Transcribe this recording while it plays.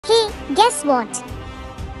Guess what?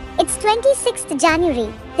 It's 26th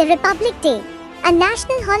January, the Republic Day, a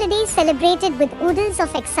national holiday celebrated with oodles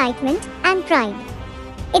of excitement and pride.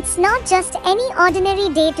 It's not just any ordinary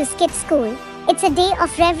day to skip school, it's a day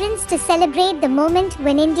of reverence to celebrate the moment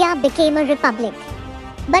when India became a republic.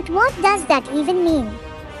 But what does that even mean?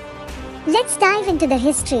 Let's dive into the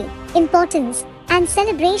history, importance, and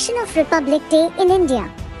celebration of Republic Day in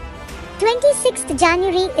India. 26th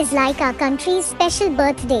January is like our country's special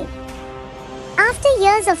birthday. After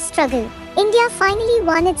years of struggle, India finally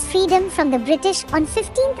won its freedom from the British on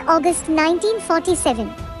 15th August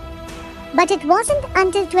 1947. But it wasn't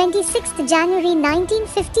until 26th January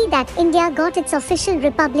 1950 that India got its official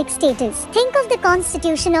republic status. Think of the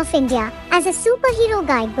Constitution of India as a superhero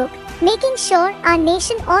guidebook, making sure our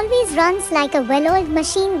nation always runs like a well-oiled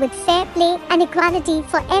machine with fair play and equality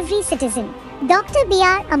for every citizen. Dr.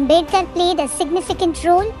 B.R. Ambedkar played a significant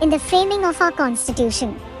role in the framing of our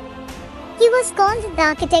Constitution. He was called the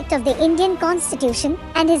architect of the Indian Constitution,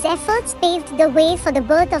 and his efforts paved the way for the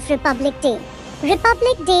birth of Republic Day.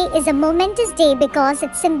 Republic Day is a momentous day because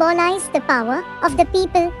it symbolized the power of the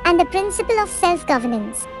people and the principle of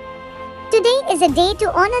self-governance. Today is a day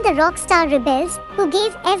to honor the rock star rebels who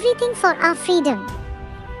gave everything for our freedom.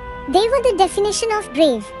 They were the definition of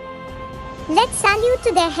brave. Let's salute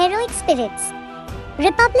to their heroic spirits.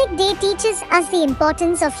 Republic Day teaches us the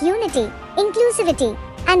importance of unity, inclusivity,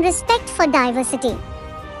 and respect for diversity.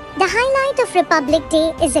 The highlight of Republic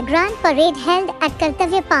Day is a grand parade held at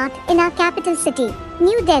Kartavya Path in our capital city,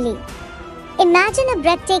 New Delhi. Imagine a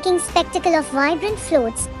breathtaking spectacle of vibrant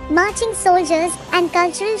floats, marching soldiers, and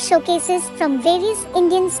cultural showcases from various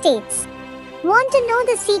Indian states. Want to know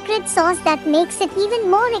the secret sauce that makes it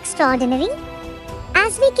even more extraordinary?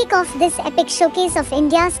 As we kick off this epic showcase of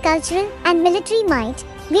India's cultural and military might,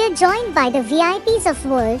 we are joined by the VIPs of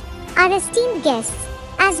world, our esteemed guests,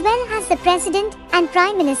 as well as the President and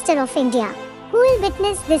Prime Minister of India, who will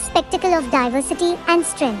witness this spectacle of diversity and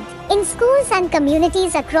strength. In schools and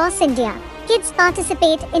communities across India, kids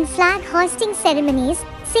participate in flag hoisting ceremonies,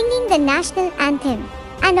 singing the national anthem,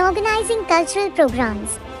 and organizing cultural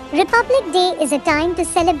programs. Republic Day is a time to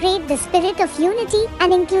celebrate the spirit of unity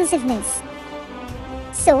and inclusiveness.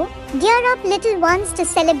 So, gear up little ones to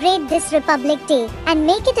celebrate this Republic Day and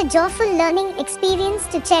make it a joyful learning experience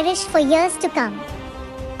to cherish for years to come.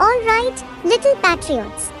 Alright, little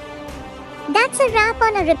patriots. That's a wrap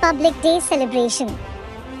on a Republic Day celebration.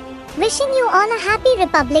 Wishing you all a happy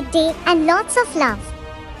Republic Day and lots of love.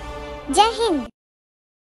 Jai Hind.